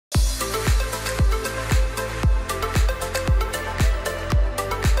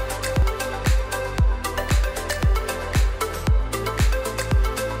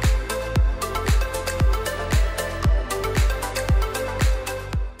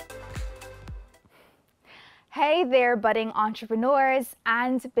Hey there, budding entrepreneurs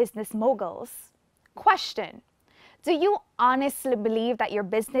and business moguls. Question: do you honestly believe that your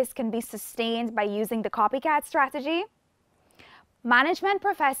business can be sustained by using the copycat strategy? Management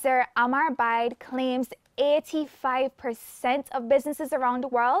professor Amar Baid claims 85% of businesses around the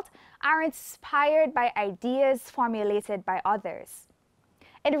world are inspired by ideas formulated by others.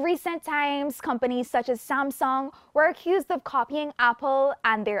 In recent times, companies such as Samsung were accused of copying Apple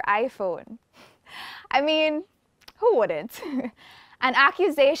and their iPhone. I mean, who wouldn't? An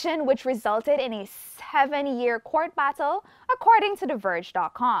accusation which resulted in a 7-year court battle, according to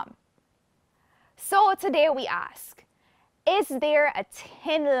TheVerge.com. So today we ask, is there a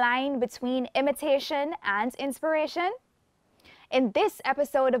thin line between imitation and inspiration? In this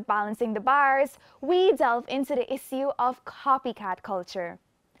episode of Balancing the Bars, we delve into the issue of copycat culture.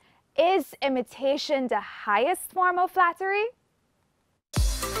 Is imitation the highest form of flattery?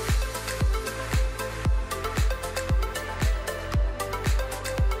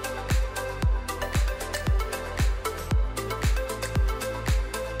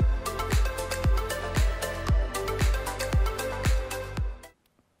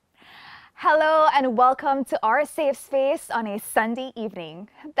 Hello and welcome to our safe space on a Sunday evening.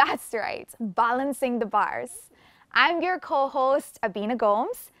 That's right, Balancing the Bars. I'm your co-host, Abina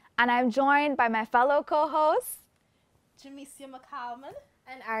Gomes, and I'm joined by my fellow co-hosts, Jamicia McCalman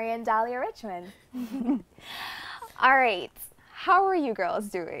and Ariane Dahlia Richmond. All right, how are you girls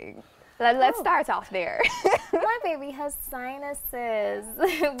doing? Let's start off there. My baby has sinuses,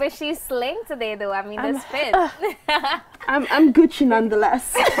 but she's slaying today though. I mean, this fit. I'm Gucci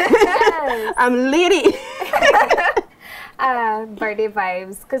nonetheless. Yes. I'm Lady. Birthday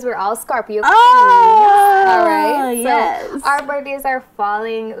vibes, because we're all Scorpio. Oh, all right. Yes. So our birthdays are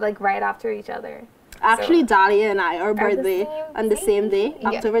falling like right after each other. Actually, Dahlia and I, our the birthday on the same day, Yeah.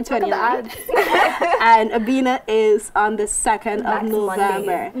 October Look at 29th. And Abina is on the 2nd of That's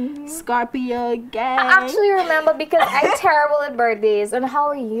November. Monday. Scorpio gang. I actually remember because I'm terrible at birthdays. And how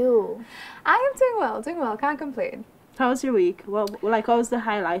are you? I am doing well, can't complain. How was your week? Well, like, what was the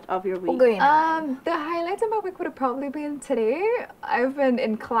highlight of your week? Going The highlight of my week would have probably been today. I've been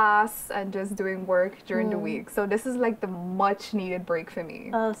in class and just doing work during the week, so this is like the much needed break for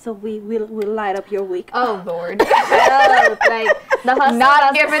me. So we'll light up your week. Oh Lord. like the hustle Not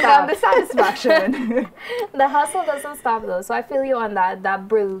doesn't giving stop. them the satisfaction. The hustle doesn't stop though, so I feel you on that.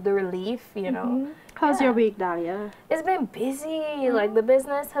 The relief, you know. How's your week, Dahlia? It's been busy. Like the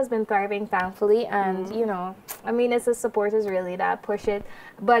business has been thriving, thankfully, and you know, I mean, it's the supporters really that push it.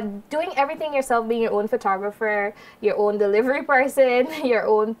 But doing everything yourself, being your own photographer, your own delivery person, your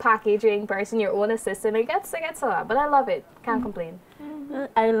own packaging person, your own assistant, it gets a lot. But I love it. Can't complain.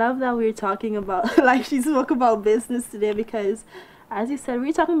 I love that we're talking about, like, she spoke about business today because, as you said,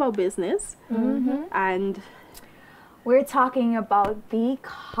 we're talking about business. And We're talking about the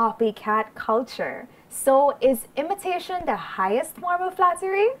copycat culture. So is imitation the highest form of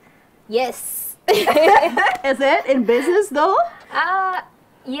flattery? Yes. is it in business though?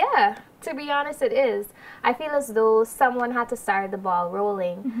 Yeah. To be honest, it is. I feel as though someone had to start the ball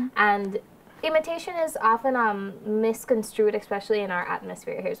rolling, and imitation is often misconstrued, especially in our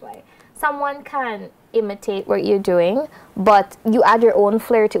atmosphere. Here's why. Someone can imitate what you're doing, but you add your own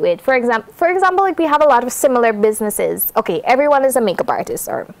flair to it. For example, like we have a lot of similar businesses. Okay, everyone is a makeup artist,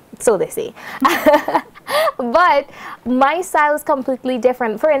 or so they say. But my style is completely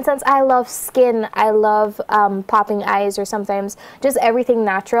different. For instance, I love skin. I love popping eyes, or sometimes just everything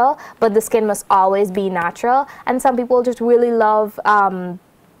natural, but the skin must always be natural. And some people just really love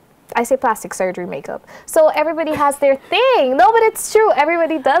I say plastic surgery makeup. So everybody has their thing. No, but it's true.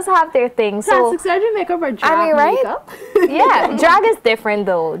 Everybody does have their thing. So Plastic surgery makeup or drag I mean, right? makeup? Yeah, drag is different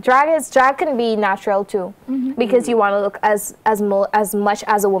though. Drag can be natural too, because you want to look as much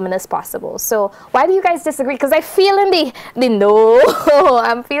as a woman as possible. So why do you guys disagree? Because I feel in the no,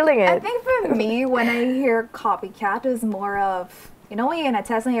 I'm feeling it. I think for me, when I hear copycat, is more of, you know, when you're in a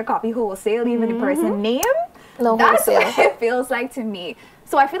test and your copy wholesale, even the person name. No That's wholesale. what it feels like to me.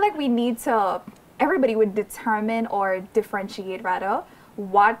 So I feel like we need to, everybody would determine or differentiate rather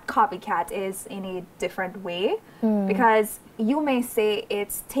what copycat is in a different way, because you may say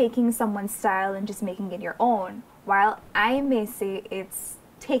it's taking someone's style and just making it your own, while I may say it's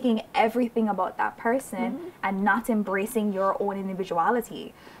taking everything about that person and not embracing your own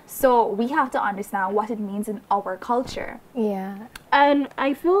individuality. So we have to understand what it means in our culture. Yeah. And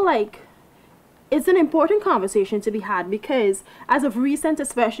I feel like it's an important conversation to be had because as of recent,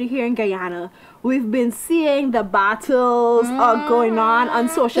 especially here in Guyana, we've been seeing the battles going on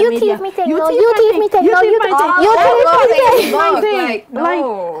social media. You teeth me thing, no, you teeth me thing, no, you teeth me thing, you teeth me thing. Like,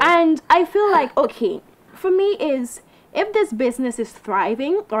 no. And I feel like, okay, for me is, if this business is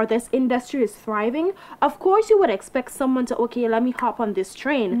thriving or this industry is thriving, of course you would expect someone to, okay, let me hop on this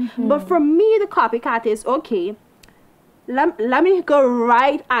train. But for me, the copycat is, okay, let me go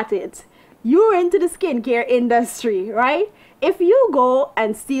right at it. You're into the skincare industry, right? If you go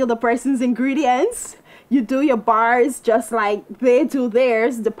and steal the person's ingredients, you do your bars just like they do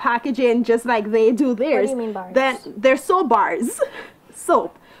theirs, the packaging just like they do theirs. What do you mean bars? Then they're soap bars.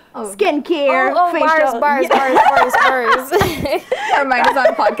 Soap. Skincare, facial. Bars. Our mind is on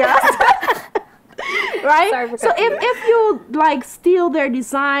a podcast. Right? So if you like steal their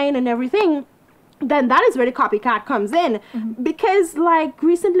design and everything, then that is where the copycat comes in. Because like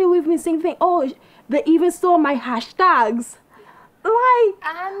recently we've been seeing things, oh, they even stole my hashtags. Like,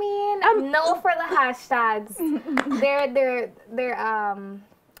 I mean, no for the hashtags. they're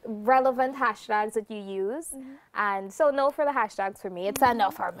relevant hashtags that you use, and so no for the hashtags for me. It's a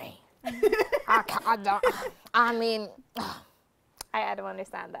no for me. I don't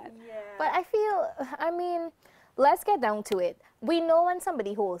understand that. Yeah. But I mean, let's get down to it. We know when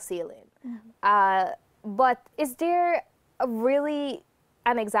somebody wholesaling, but is there really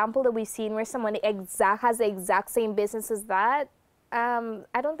an example that we've seen where someone has the exact same business as that?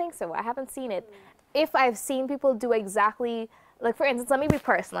 I don't think so. I haven't seen it. If I've seen people do exactly, like for instance, let me be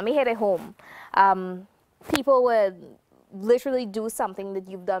personal. Let me hit it home. People would literally do something that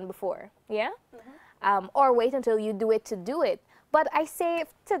you've done before, yeah? Or wait until you do it to do it. But I say,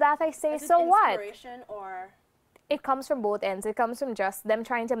 to that I say, so what? Inspiration or... It comes from both ends. It comes from just them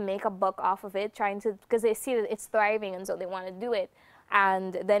trying to make a buck off of it, because they see that it's thriving and so they want to do it.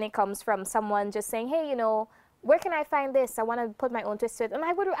 And then it comes from someone just saying, hey, you know, where can I find this? I want to put my own twist to it. And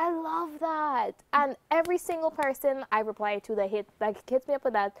I love that. And every single person I reply to that hits me up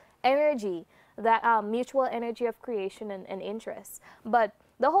with that energy, that mutual energy of creation and interest. But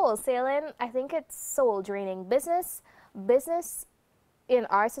the wholesaling, I think it's soul draining. Business in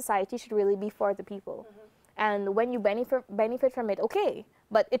our society should really be for the people. And when you benefit from it, okay,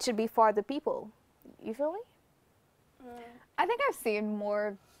 but it should be for the people. You feel me? I think I've seen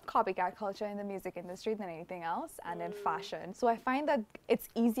more copycat culture in the music industry than anything else, and in fashion. So I find that it's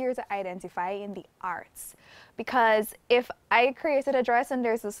easier to identify in the arts, because if I created a dress and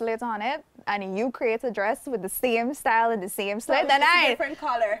there's a slit on it, and you create a dress with the same style and the same slit, then different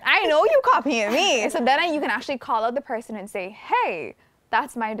color. I know you copying me. So then you can actually call out the person and say, hey,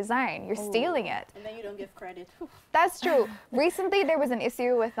 that's my design. You're stealing it. And then you don't give credit. That's true. Recently, there was an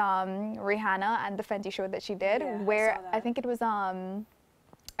issue with Rihanna and the Fenty show that she did, where I think it was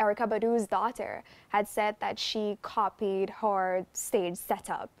Erykah Badu's daughter had said that she copied her stage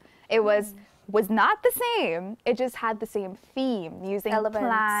setup. It was not the same. It just had the same theme, using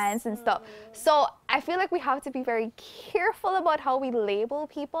plants and stuff. So I feel like we have to be very careful about how we label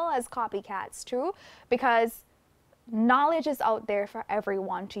people as copycats too, because knowledge is out there for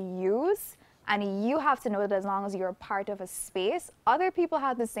everyone to use, and you have to know that as long as you're a part of a space, other people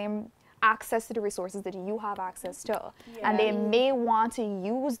have the same access to the resources that you have access to, and they may want to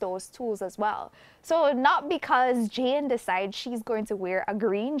use those tools as well. So not because Jane decides she's going to wear a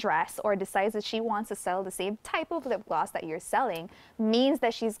green dress or decides that she wants to sell the same type of lip gloss that you're selling means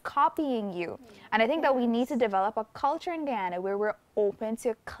that she's copying you. And I think that we need to develop a culture in Guyana where we're open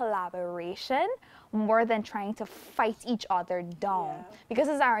to collaboration more than trying to fight each other down. Because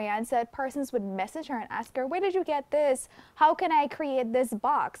as Ariane said, persons would message her and ask her, where did you get this? How can I create this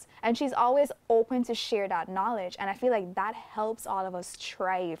box? And she's always open to share that knowledge. And I feel like that helps all of us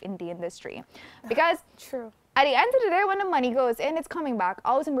thrive in the industry. Because at the end of the day, when the money goes in, it's coming back.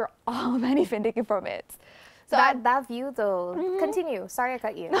 Always, and we're all benefiting from it. So that view though, continue. Sorry I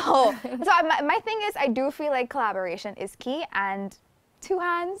cut you. No. So my thing is, I do feel like collaboration is key, and two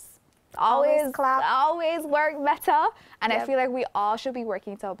hands always work better, and I feel like we all should be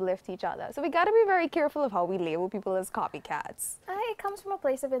working to uplift each other. So we got to be very careful of how we label people as copycats. It comes from a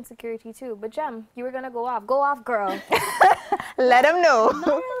place of insecurity too. But Jem, you were gonna go off, girl. Let them know. Not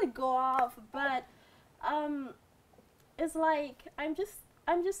really go off, but it's like I'm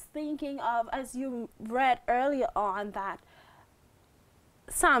just thinking of, as you read earlier on, that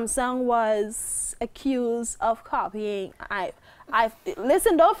Samsung was accused of copying.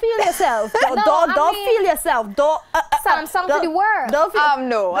 Listen, don't feel yourself. Don't feel yourself. Samsung to the world.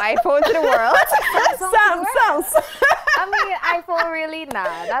 No, iPhone to the world. Samsung. I mean, iPhone really?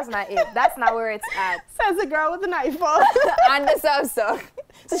 Nah, that's not it. That's not where it's at. Says a girl with an iPhone. And the Samsung.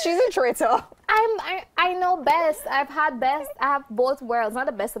 So she's a traitor. I know best. I have both worlds. Not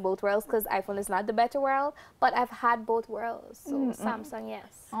the best of both worlds because iPhone is not the better world, but I've had both worlds. So Samsung,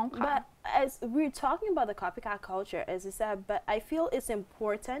 yes. Okay. But as we're talking about the copycat culture, as you said, but I feel it's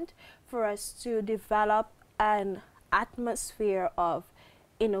important for us to develop an atmosphere of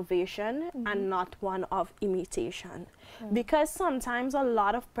innovation and not one of imitation. Because sometimes a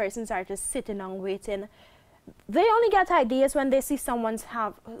lot of persons are just sitting and waiting. They only get ideas when they see someone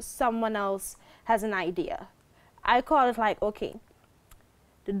else has an idea. I call it like, okay,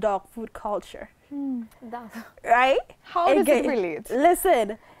 the dog food culture. Right? How does it relate?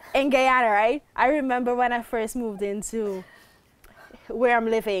 Listen, in Guyana, right? I remember when I first moved into where I'm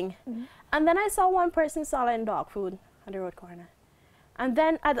living. And then I saw one person selling dog food at the road corner. And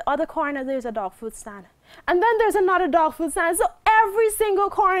then at the other corner, there's a dog food stand. And then there's another dog food stand. So every single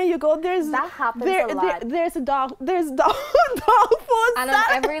corner you go, there's that happens a lot. There's dog food and stand. on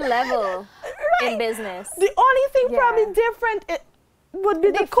every level in business. The only thing probably different would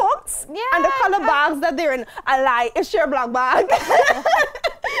be the cooks and the color bags that they're in. I lie, it's your black bag.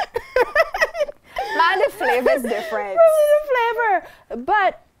 Man, the flavor is different. Probably the flavor,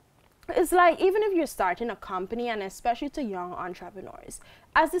 but it's like, even if you're starting a company, and especially to young entrepreneurs,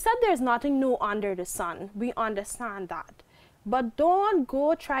 as they said, there's nothing new under the sun. We understand that. But don't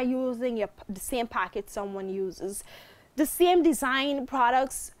go try using the same package someone uses, the same design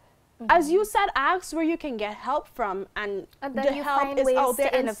products. As you said, ask where you can get help from, and the help is out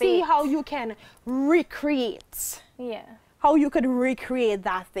there, and see how you can recreate. Yeah. How you could recreate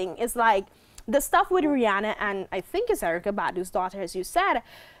that thing. It's like the stuff with Rihanna and I think it's Erykah Badu's daughter, as you said.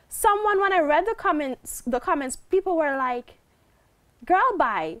 When I read the comments, people were like, girl,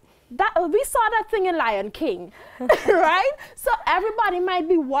 bye. We saw that thing in Lion King, right? So everybody might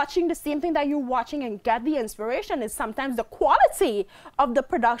be watching the same thing that you're watching and get the inspiration. Is sometimes the quality of the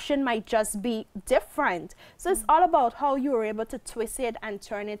production might just be different. So it's all about how you are able to twist it and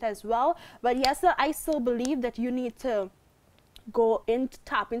turn it as well. But yes, I still believe that you need to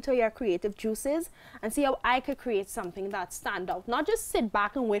tap into your creative juices and see how I could create something that stand out. Not just sit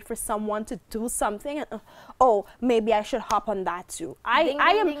back and wait for someone to do something and oh, maybe I should hop on that too. I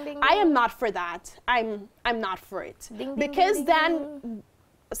am not for that. I'm not for it. Because then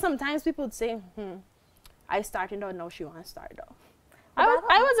sometimes people would say, I started though, no, she wants to start though. I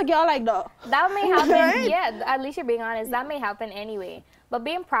was a girl like that. That may happen. Yeah, at least you're being honest. That may happen anyway. But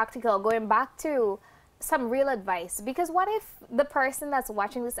being practical, going back to some real advice, because what if the person that's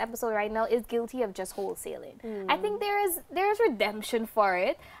watching this episode right now is guilty of just wholesaling? I think there's redemption for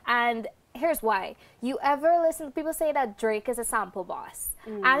it, and here's why. You ever listen, people say that Drake is a sample boss,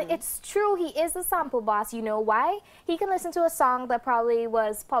 and it's true, he is a sample boss. You know why? He can listen to a song that probably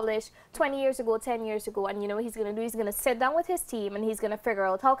was published 20 years ago, 10 years ago, and you know what he's gonna do? He's gonna sit down with his team and he's gonna figure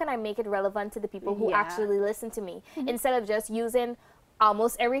out, how can I make it relevant to the people who actually listen to me, instead of just using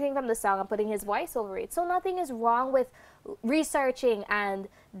almost everything from the song and putting his voice over it. So nothing is wrong with researching and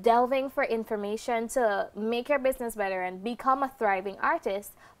delving for information to make your business better and become a thriving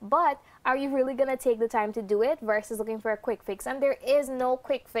artist. But are you really going to take the time to do it versus looking for a quick fix? And there is no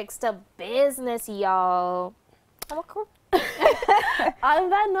quick fix to business, y'all. On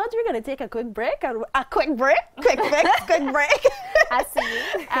that note, we're going to take a quick break. Quick fix, quick break. I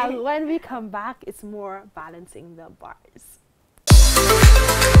see you. And when we come back, it's more balancing the bars.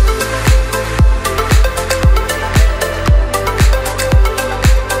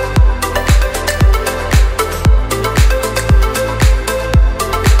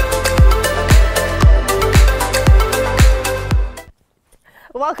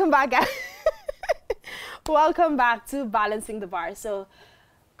 Welcome back, guys. Welcome back to Balancing the Bar. So,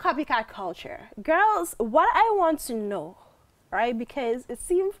 copycat culture. Girls, what I want to know, right? Because it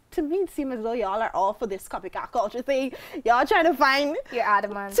seems as though y'all are all for this copycat culture thing. Y'all trying to find you're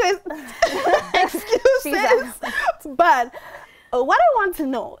adamant excuses. But what I want to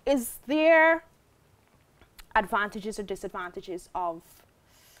know is there advantages or disadvantages of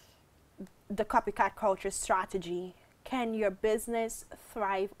the copycat culture strategy? Can your business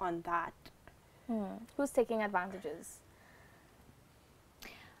thrive on that? Who's taking advantages?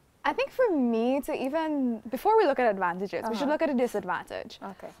 I think for me to even, before we look at advantages, we should look at a disadvantage.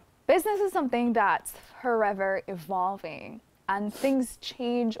 Okay. Business is something that's forever evolving and things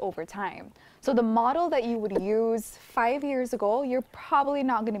change over time. So the model that you would use 5 years ago, you're probably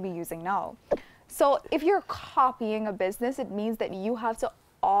not going to be using now. So if you're copying a business, it means that you have to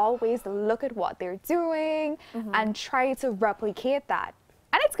always look at what they're doing and try to replicate that.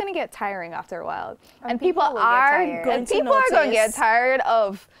 And it's going to get tiring after a while. And people are going to get tired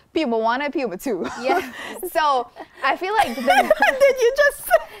of Puma 1 and Puma 2. Yeah. So I feel like... Did you just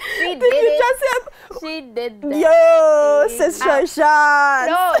say did that. Yo, sister shot.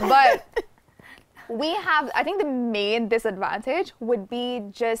 No, but we have, I think the main disadvantage would be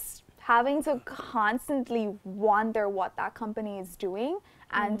just having to constantly wonder what that company is doing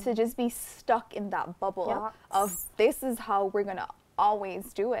and to just be stuck in that bubble of this is how we're going to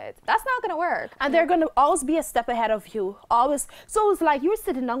always do it. That's not going to work. And they're going to always be a step ahead of you. Always. So it's like you're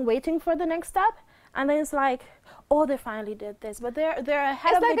sitting down waiting for the next step. And then it's like, oh, they finally did this. But they're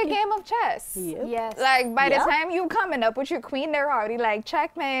ahead of It's like a game of chess. Yep. Yes. Like by the time you coming up with your queen, they're already like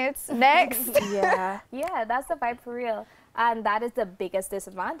checkmates. Next. Yeah. Yeah, that's the vibe for real. And that is the biggest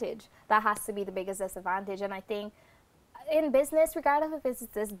disadvantage. That has to be the biggest disadvantage. And I think in business, regardless if it's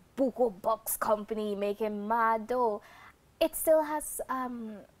this buku box company making mad dough, it still has a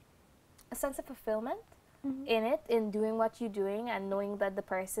sense of fulfillment in it, in doing what you're doing and knowing that the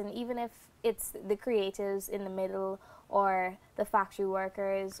person, even if it's the creatives in the middle or the factory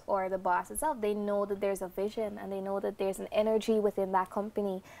workers or the boss itself, they know that there's a vision and they know that there's an energy within that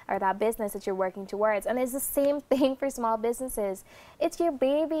company or that business that you're working towards. And it's the same thing for small businesses. It's your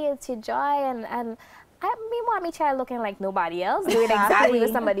baby, it's your joy, and I want me child looking like nobody else, doing exactly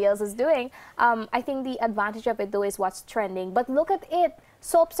what somebody else is doing. I think the advantage of it though is what's trending. But look at it,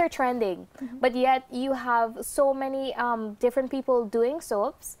 soaps are trending, but yet you have so many different people doing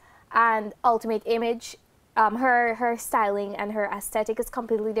soaps, and Ultimate Image, her styling and her aesthetic is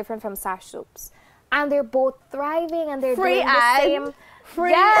completely different from Sash Soaps. And they're both thriving and they're doing the same.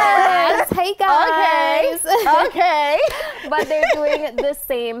 Yes, hey guys. Okay. But they're doing the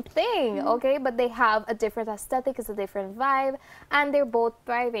same thing, okay? But they have a different aesthetic, it's a different vibe, and they're both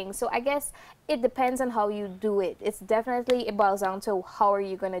thriving. So I guess it depends on how you do it. It's definitely, it boils down to how are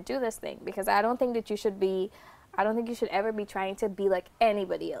you going to do this thing? Because I don't think that you should be, I don't think you should ever be trying to be like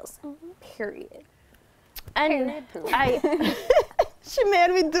anybody else, period. And she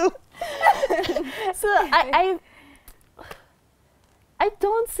made me do. So I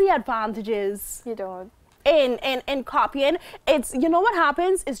don't see advantages. You don't. In copying. It's, you know what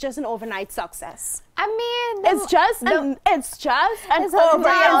happens? It's just an overnight success. I mean, It's just an overnight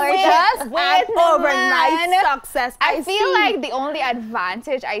success. I feel like the only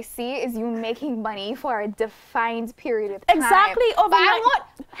advantage I see is you making money for a defined period of time. Exactly, But overnight. I want,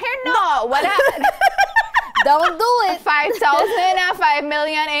 no, what Don't do it. 5,000 and 5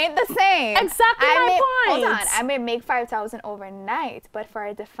 million ain't the same. Exactly my point. Hold on, I may make 5,000 overnight, but for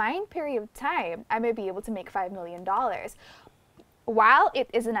a defined period of time, I may be able to make $5 million. While it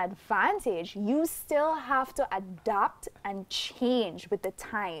is an advantage, you still have to adapt and change with the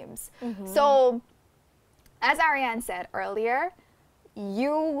times. So, as Ariane said earlier,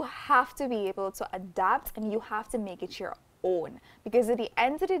 you have to be able to adapt and you have to make it your own. Because at the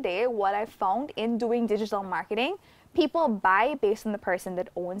end of the day, what I found in doing digital marketing, people buy based on the person that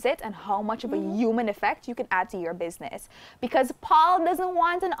owns it and how much of a human effect you can add to your business. Because Paul doesn't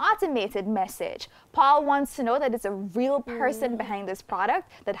want an automated message. Paul wants to know that it's a real person behind this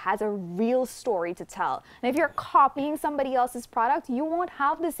product that has a real story to tell. And if you're copying somebody else's product, you won't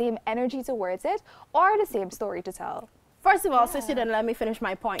have the same energy towards it or the same story to tell. First of all, Sissy, then let me finish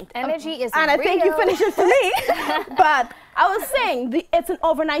my point. Energy is and I think you real. finished it for me. But I was saying it's an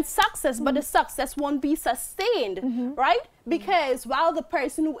overnight success, but the success won't be sustained, right? Because while the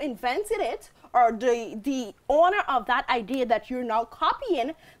person who invented it or the owner of that idea that you're now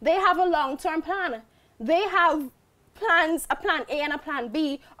copying, they have a long-term plan. They have plans, a plan A and a plan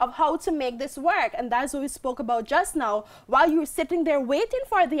B of how to make this work. And that's what we spoke about just now. While you're sitting there waiting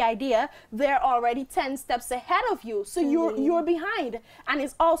for the idea, they're already 10 steps ahead of you. So you're behind. And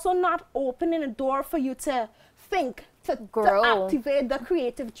it's also not opening a door for you to think, to activate the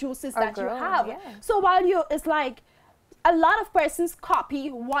creative juices that you have. Yeah. So while it's like a lot of persons copy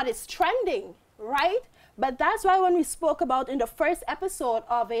what is trending, right? But that's why when we spoke about in the first episode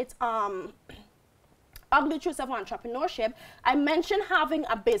of it, Ugly Truths of Entrepreneurship, I mentioned having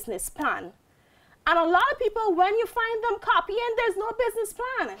a business plan. And a lot of people, when you find them copying, there's no business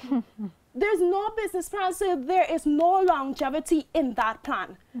plan. There's no business plan, so there is no longevity in that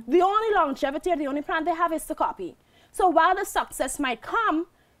plan. The only longevity or the only plan they have is to copy. So while the success might come,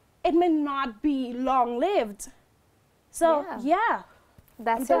 it may not be long-lived. So, yeah.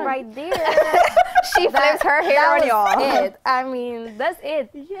 That's it right there. She flips her hair on y'all. It. I mean, that's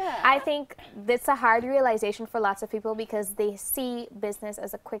it. Yeah. I think that's a hard realization for lots of people because they see business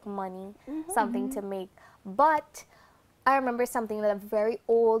as a quick money, something to make. But I remember something that a very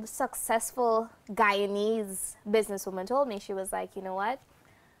old, successful Guyanese businesswoman told me. She was like, you know what?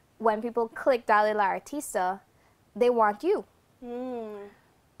 When people click Dale La Artista, they want you.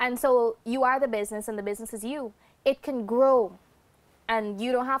 And so you are the business and the business is you. It can grow. And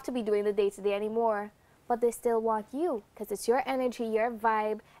you don't have to be doing the day-to-day anymore. but they still want you because it's your energy, your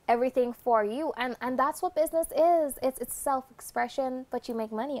vibe, everything for you. And that's what business is. It's self-expression, but you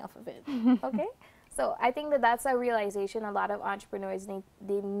make money off of it. Okay? So I think that's a realization a lot of entrepreneurs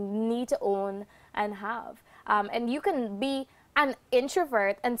need to own and have. And you can be an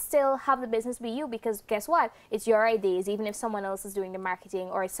introvert and still have the business be you, because guess what? It's your ideas, even if someone else is doing the marketing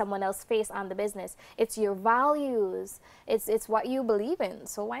or someone else face on the business. It's your values. It's what you believe in.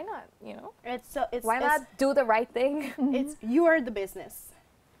 So why not? You know? Why not do the right thing? It's you are the business.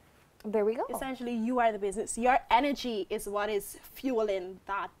 There we go. Essentially, you are the business. Your energy is what is fueling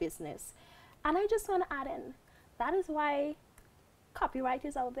that business. And I just want to add in, that is why copyright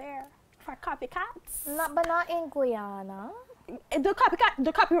is out there for copycats. But not in Guyana. The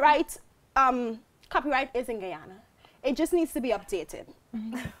copyright is in Guyana. It just needs to be updated.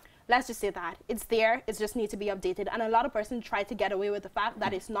 Let's just say that. It's there, it just needs to be updated. And a lot of persons try to get away with the fact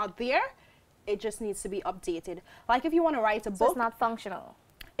that it's not there. It just needs to be updated. Like if you want to write a book. So it's not functional.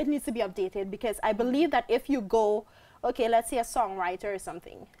 It needs to be updated, because I believe that if you go, okay, let's say a songwriter or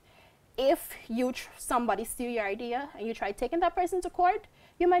something. If somebody steal your idea and you try taking that person to court,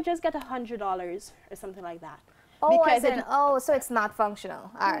 you might just get $100 or something like that. Oh, because so it's not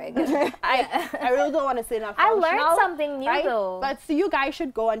functional. All right. I really don't want to say not functional. I learned something new, right? though. But so you guys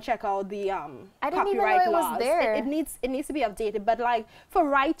should go and check out the I didn't even know copyright it laws. was there. It needs to be updated. But like for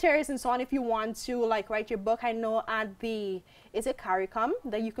writers and so on, if you want to like write your book, I know at the CARICOM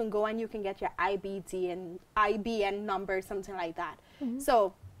that you can go and you can get your IBN number, something like that.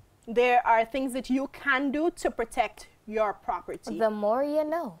 So there are things that you can do to protect your property. The more you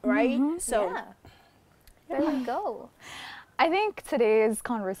know. Right? So yeah. There we go. I think today's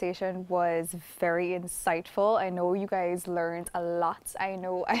conversation was very insightful. I know you guys learned a lot. I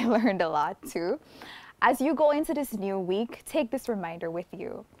know I learned a lot too. As you go into this new week, take this reminder with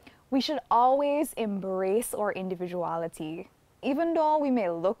you. We should always embrace our individuality. Even though we may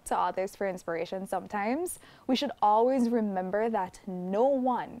look to others for inspiration sometimes, we should always remember that no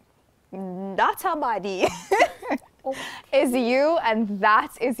one, not somebody, is you, and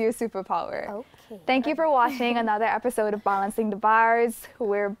that is your superpower. Okay. Thank you for watching another episode of Balancing the Bars,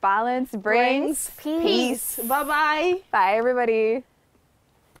 where balance brings peace. Bye-bye. Bye, everybody.